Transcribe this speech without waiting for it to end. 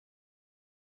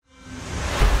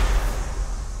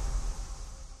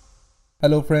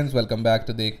Hello friends, welcome back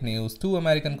to Dekh News. Two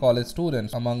American college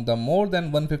students among the more than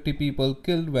 150 people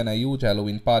killed when a huge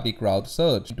Halloween party crowd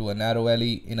surged into a narrow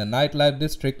alley in a nightlife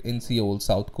district in Seoul,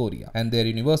 South Korea, and their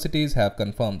universities have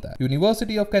confirmed that.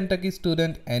 University of Kentucky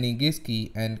student Annie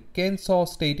Giske and Kennesaw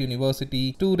State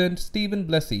University student Stephen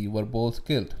Blessey were both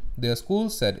killed, their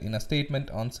schools said in a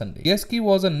statement on Sunday. Giske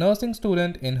was a nursing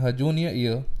student in her junior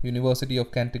year, University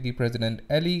of Kentucky President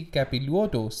Ellie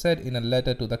Capiluoto said in a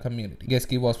letter to the community.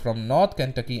 Giske was from North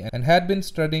Kentucky and had been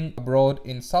studying abroad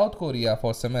in South Korea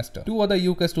for a semester. Two other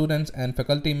UK students and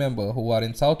faculty members who are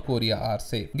in South Korea are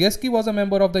safe. Giske was a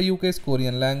member of the UK's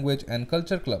Korean Language and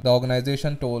Culture Club. The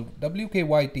organization told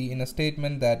WKYT in a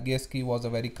statement that Giske was a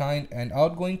very kind and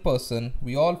outgoing person.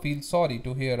 We all feel sorry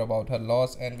to hear about her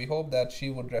loss and we hope that she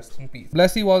would rest in peace.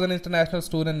 Blessey was an international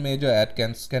student major at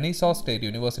Kennesaw State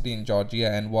University in Georgia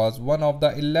and was one of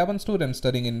the 11 students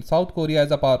studying in South Korea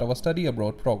as a part of a study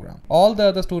abroad program. All the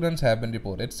other students have been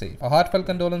reported safe. Our heartfelt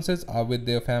condolences are with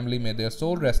their family. May their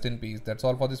soul rest in peace. That's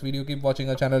all for this video. Keep watching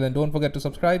our channel and don't forget to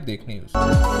subscribe. Dekh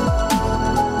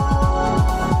News.